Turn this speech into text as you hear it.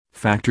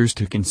Factors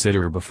to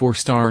consider before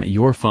starting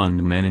your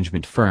fund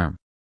management firm.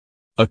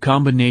 A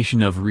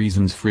combination of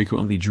reasons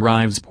frequently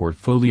drives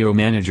portfolio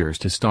managers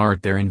to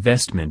start their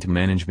investment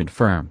management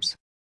firms.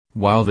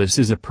 While this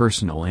is a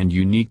personal and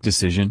unique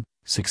decision,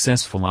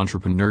 successful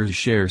entrepreneurs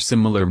share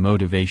similar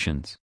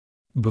motivations.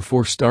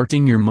 Before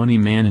starting your money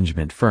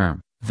management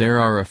firm, there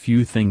are a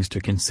few things to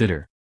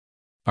consider.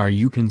 Are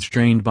you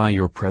constrained by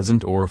your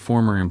present or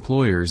former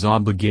employer's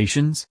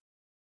obligations?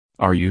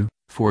 Are you,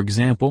 for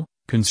example,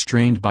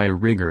 constrained by a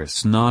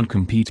rigorous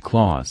non-compete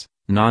clause,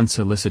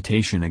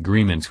 non-solicitation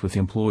agreements with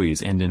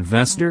employees and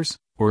investors,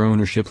 or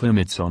ownership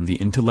limits on the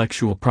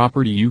intellectual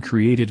property you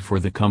created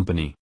for the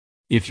company?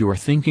 If you're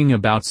thinking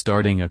about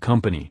starting a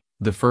company,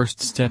 the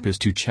first step is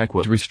to check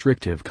what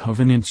restrictive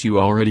covenants you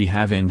already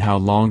have and how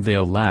long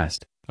they'll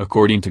last,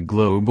 according to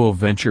Global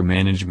Venture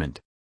Management.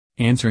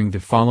 Answering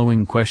the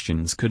following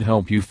questions could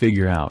help you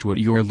figure out what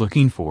you're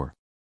looking for.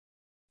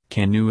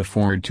 Can you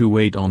afford to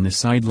wait on the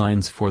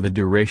sidelines for the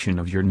duration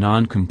of your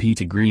non-compete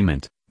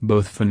agreement,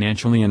 both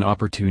financially and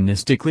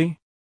opportunistically?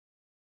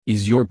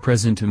 Is your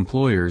present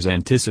employer's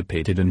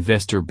anticipated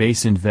investor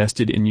base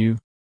invested in you?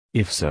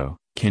 If so,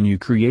 can you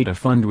create a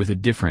fund with a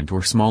different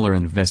or smaller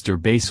investor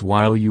base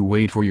while you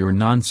wait for your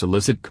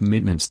non-solicit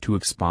commitments to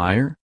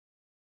expire?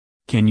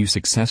 Can you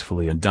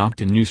successfully adopt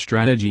a new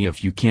strategy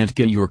if you can't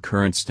get your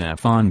current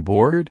staff on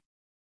board?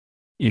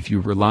 If you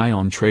rely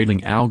on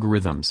trading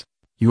algorithms,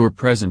 your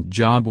present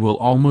job will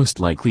almost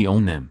likely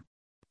own them.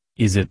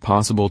 Is it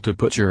possible to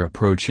put your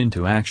approach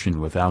into action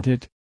without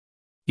it?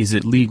 Is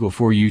it legal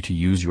for you to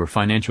use your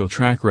financial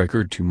track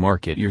record to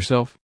market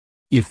yourself?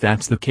 If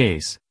that's the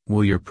case,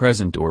 will your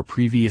present or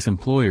previous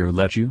employer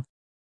let you?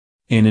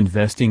 An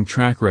investing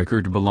track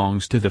record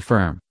belongs to the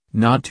firm,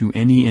 not to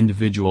any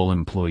individual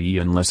employee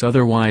unless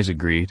otherwise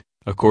agreed,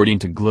 according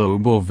to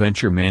Global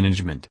Venture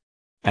Management.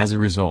 As a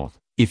result,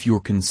 if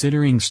you're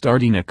considering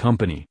starting a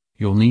company,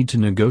 you'll need to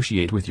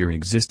negotiate with your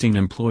existing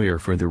employer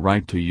for the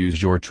right to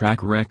use your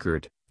track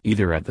record,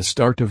 either at the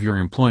start of your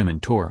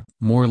employment or,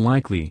 more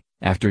likely,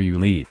 after you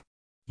leave.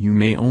 You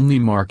may only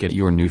market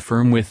your new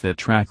firm with that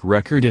track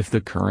record if the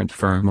current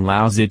firm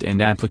allows it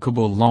and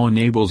applicable law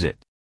enables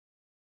it.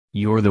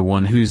 You're the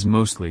one who's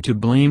mostly to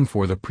blame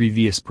for the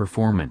previous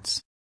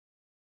performance.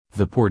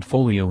 The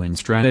portfolio and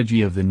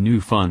strategy of the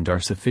new fund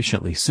are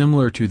sufficiently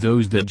similar to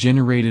those that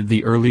generated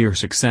the earlier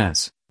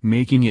success,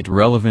 making it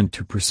relevant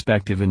to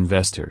prospective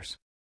investors.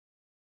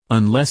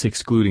 Unless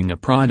excluding a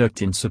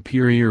product in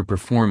superior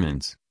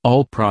performance,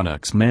 all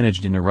products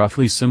managed in a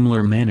roughly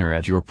similar manner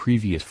at your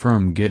previous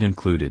firm get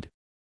included.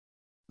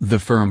 The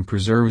firm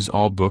preserves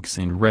all books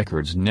and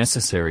records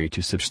necessary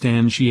to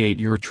substantiate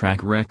your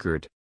track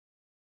record.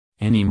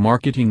 Any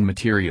marketing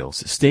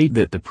materials state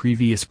that the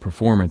previous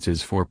performance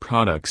is for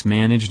products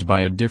managed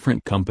by a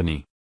different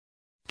company.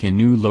 Can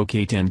you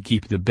locate and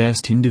keep the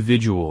best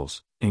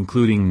individuals,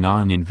 including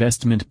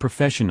non-investment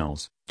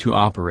professionals, to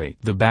operate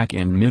the back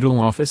and middle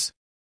office?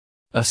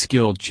 A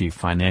skilled chief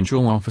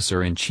financial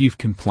officer and chief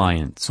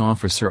compliance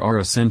officer are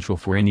essential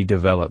for any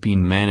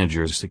developing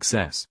manager's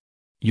success.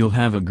 You'll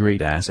have a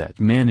great asset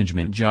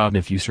management job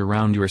if you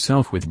surround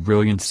yourself with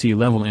brilliant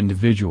C-level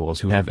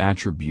individuals who have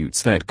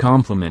attributes that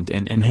complement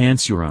and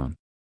enhance your own.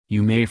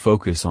 You may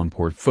focus on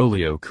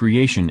portfolio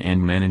creation and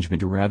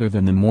management rather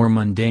than the more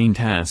mundane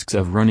tasks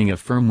of running a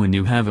firm when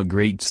you have a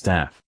great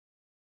staff.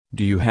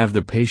 Do you have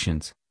the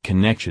patience,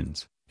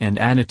 connections, and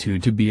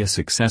attitude to be a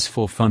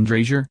successful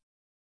fundraiser?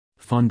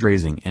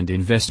 Fundraising and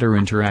investor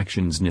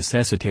interactions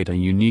necessitate a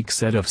unique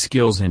set of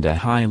skills and a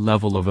high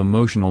level of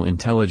emotional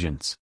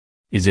intelligence.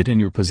 Is it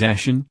in your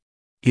possession?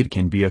 It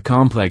can be a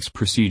complex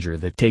procedure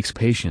that takes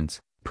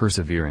patience,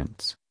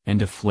 perseverance, and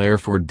a flair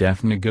for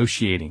deft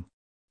negotiating.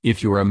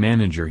 If you're a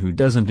manager who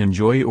doesn't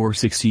enjoy or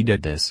succeed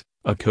at this,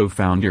 a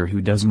co-founder who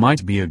does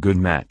might be a good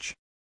match.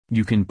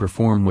 You can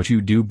perform what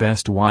you do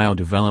best while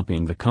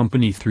developing the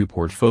company through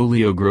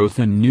portfolio growth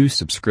and new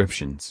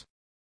subscriptions.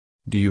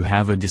 Do you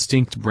have a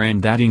distinct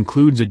brand that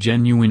includes a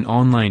genuine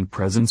online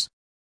presence?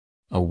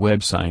 A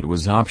website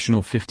was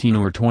optional 15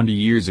 or 20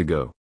 years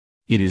ago.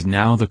 It is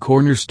now the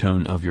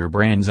cornerstone of your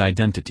brand's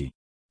identity.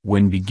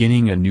 When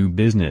beginning a new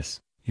business,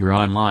 your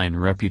online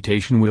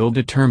reputation will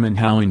determine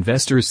how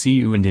investors see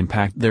you and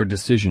impact their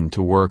decision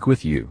to work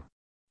with you.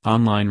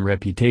 Online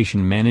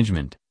reputation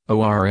management,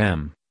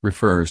 ORM,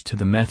 refers to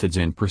the methods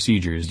and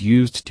procedures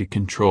used to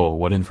control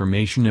what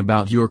information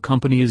about your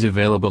company is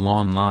available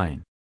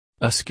online.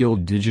 A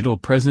skilled digital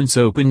presence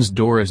opens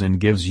doors and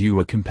gives you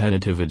a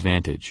competitive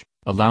advantage,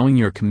 allowing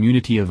your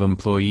community of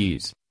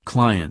employees,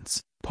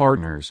 clients,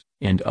 partners,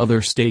 and other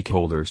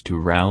stakeholders to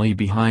rally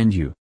behind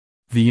you.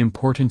 The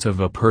importance of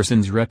a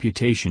person's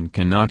reputation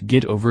cannot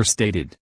get overstated.